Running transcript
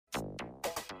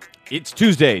It's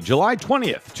Tuesday, July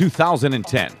 20th,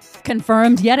 2010.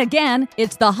 Confirmed yet again,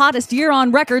 it's the hottest year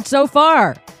on record so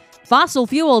far. Fossil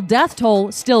fuel death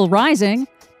toll still rising.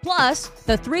 Plus,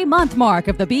 the 3-month mark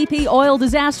of the BP oil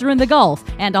disaster in the Gulf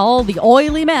and all the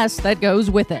oily mess that goes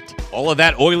with it. All of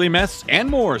that oily mess and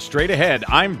more straight ahead.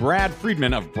 I'm Brad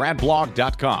Friedman of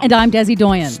BradBlog.com. And I'm Desi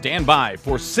Doyen. Stand by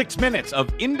for 6 minutes of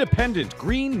independent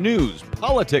green news,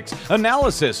 politics,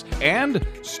 analysis, and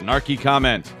snarky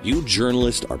comment. You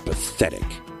journalists are pathetic.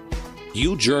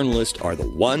 You journalists are the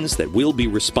ones that will be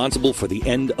responsible for the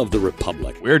end of the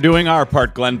Republic. We're doing our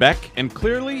part, Glenn Beck, and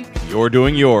clearly you're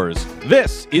doing yours.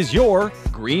 This is your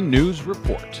Green News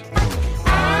Report.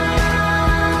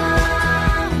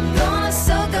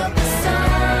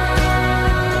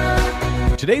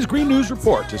 Today's Green News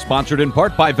Report is sponsored in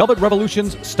part by Velvet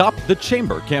Revolution's Stop the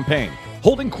Chamber campaign,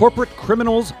 holding corporate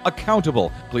criminals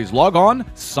accountable. Please log on,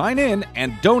 sign in,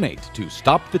 and donate to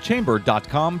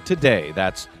stopthechamber.com today.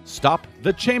 That's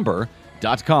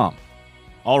stopthechamber.com.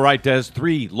 All right, Des,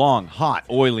 3 long, hot,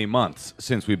 oily months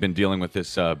since we've been dealing with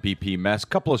this BP mess.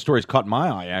 Couple of stories caught my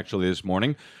eye, actually, this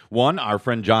morning. One, our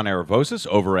friend John Aravosis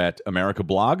over at America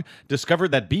Blog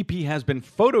discovered that BP has been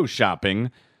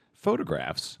photoshopping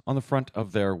photographs on the front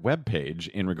of their webpage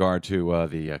in regard to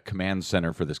the command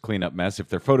center for this cleanup mess. If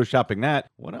they're photoshopping that,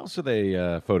 what else are they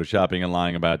photoshopping and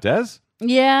lying about, Des?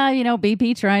 Yeah,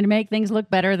 BP trying to make things look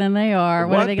better than they are.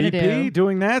 What are they going to do? BP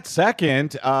doing that?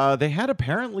 Second, they had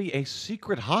apparently a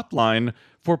secret hotline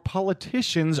for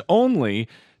politicians only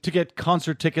to get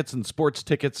concert tickets and sports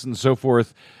tickets and so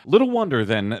forth. Little wonder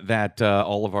then that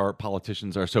all of our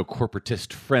politicians are so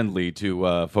corporatist friendly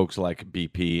to folks like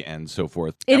BP and so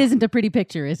forth. It isn't a pretty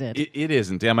picture, is it? It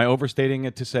isn't. Am I overstating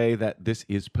it to say that this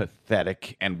is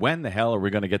pathetic? And when the hell are we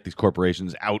going to get these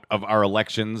corporations out of our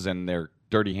elections and their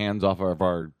dirty hands off of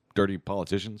our dirty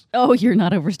politicians? Oh, you're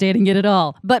not overstating it at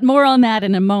all. But more on that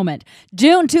in a moment.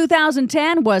 June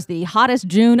 2010 was the hottest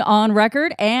June on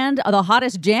record and the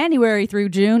hottest January through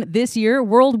June this year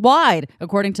worldwide,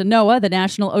 according to NOAA, the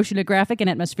National Oceanographic and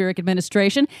Atmospheric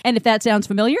Administration. And if that sounds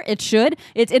familiar, it should.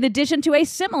 It's in addition to a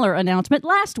similar announcement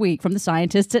last week from the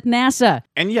scientists at NASA.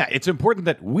 And yeah, it's important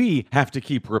that we have to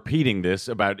keep repeating this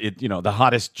about it, the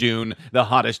hottest June, the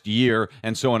hottest year,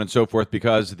 and so on and so forth,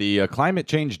 because the climate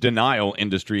change denial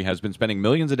industry has been spending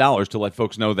millions of dollars to let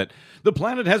folks know that the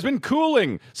planet has been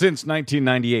cooling since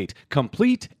 1998.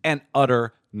 Complete and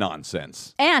utter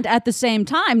nonsense. And at the same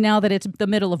time, now that it's the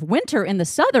middle of winter in the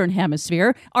southern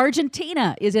hemisphere,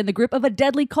 Argentina is in the grip of a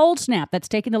deadly cold snap that's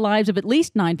taken the lives of at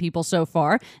least 9 people so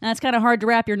far. And that's kind of hard to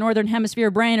wrap your northern hemisphere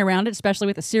brain around it, especially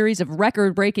with a series of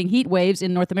record-breaking heat waves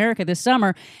in North America this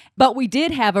summer. But we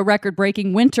did have a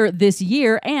record-breaking winter this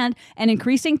year, and an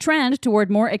increasing trend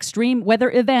toward more extreme weather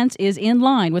events is in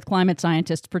line with climate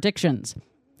scientists' predictions.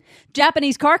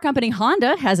 Japanese car company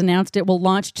Honda has announced it will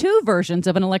launch 2 versions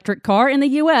of an electric car in the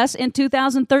U.S. in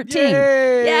 2013.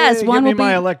 Yay! Yes, one will be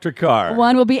my electric car.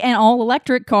 One will be an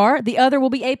all-electric car. The other will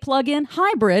be a plug-in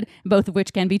hybrid, both of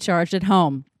which can be charged at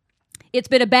home. It's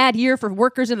been a bad year for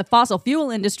workers in the fossil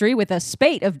fuel industry, with a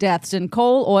spate of deaths in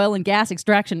coal, oil, and gas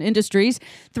extraction industries.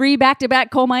 3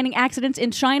 back-to-back coal mining accidents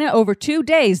in China over 2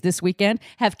 days this weekend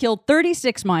have killed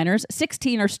 36 miners.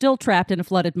 16 are still trapped in a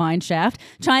flooded mine shaft.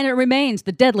 China remains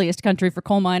the deadliest country for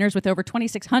coal miners, with over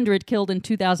 2,600 killed in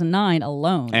 2009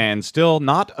 alone. And still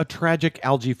not a tragic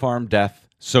algae farm death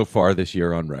so far this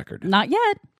year on record. Not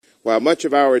yet. While much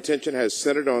of our attention has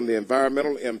centered on the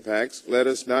environmental impacts, let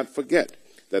us not forget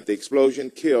that the explosion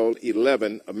killed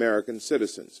 11 American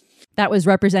citizens. That was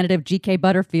Representative G.K.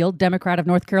 Butterfield, Democrat of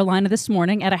North Carolina, this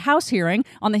morning at a House hearing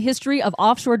on the history of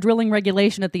offshore drilling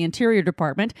regulation at the Interior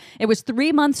Department. It was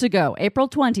 3 months ago, April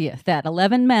 20th, that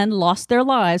 11 men lost their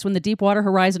lives when the Deepwater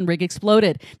Horizon rig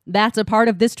exploded. That's a part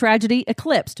of this tragedy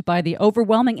eclipsed by the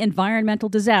overwhelming environmental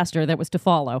disaster that was to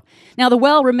follow. Now, the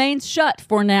well remains shut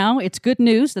for now. It's good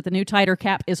news that the new tighter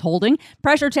cap is holding.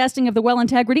 Pressure testing of the well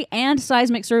integrity and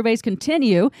seismic surveys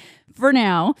continue. For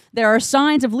now, there are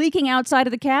signs of leaking outside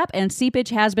of the cap, and seepage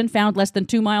has been found less than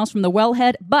 2 miles from the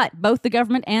wellhead, but both the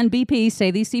government and BP say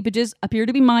these seepages appear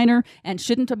to be minor and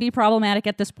shouldn't be problematic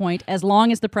at this point, as long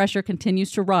as the pressure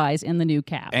continues to rise in the new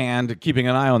cap. And keeping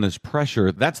an eye on this pressure,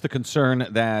 that's the concern,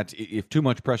 that if too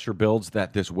much pressure builds,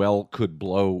 that this well could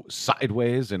blow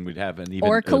sideways and we'd have an even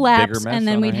or collapse, bigger mess and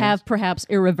then we'd hands. have perhaps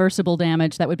irreversible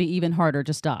damage that would be even harder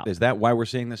to stop. Is that why we're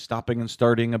seeing this stopping and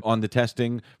starting on the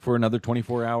testing for another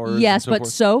 24 hours? Yes, and so but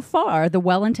forth? so far, the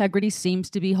well integrity seems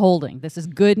to be holding. This is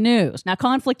good news. Now,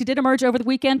 conflict did emerge over the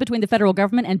weekend between the federal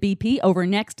government and BP over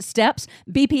next steps.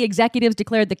 BP executives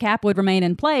declared the cap would remain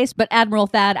in place, but Admiral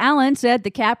Thad Allen said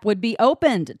the cap would be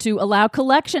opened to allow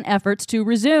collection efforts to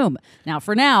resume. Now,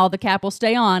 for now, the cap will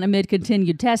stay on amid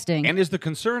continued testing. And is the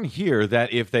concern here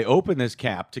that if they open this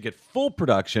cap to get full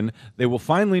production, they will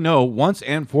finally know once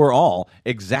and for all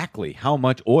exactly how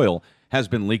much oil has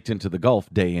been leaked into the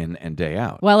Gulf day in and day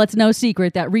out? Well, it's no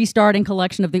secret that restarting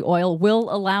collection of the oil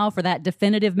will allow for that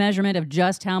definitive measurement of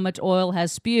just how much oil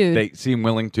has spewed. They seem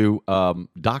willing to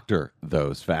doctor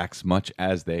those facts, much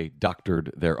as they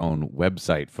doctored their own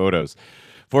website photos.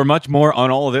 For much more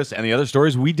on all of this and the other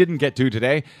stories we didn't get to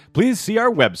today, please see our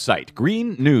website,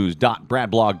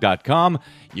 greennews.bradblog.com.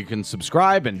 You can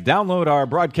subscribe and download our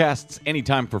broadcasts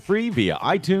anytime for free via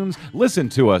iTunes. Listen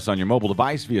to us on your mobile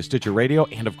device via Stitcher Radio.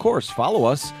 And, of course, follow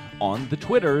us on the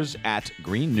Twitters at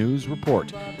Green News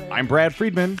Report. I'm Brad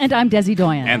Friedman. And I'm Desi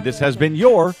Doyen. And this has been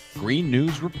your Green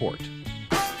News Report.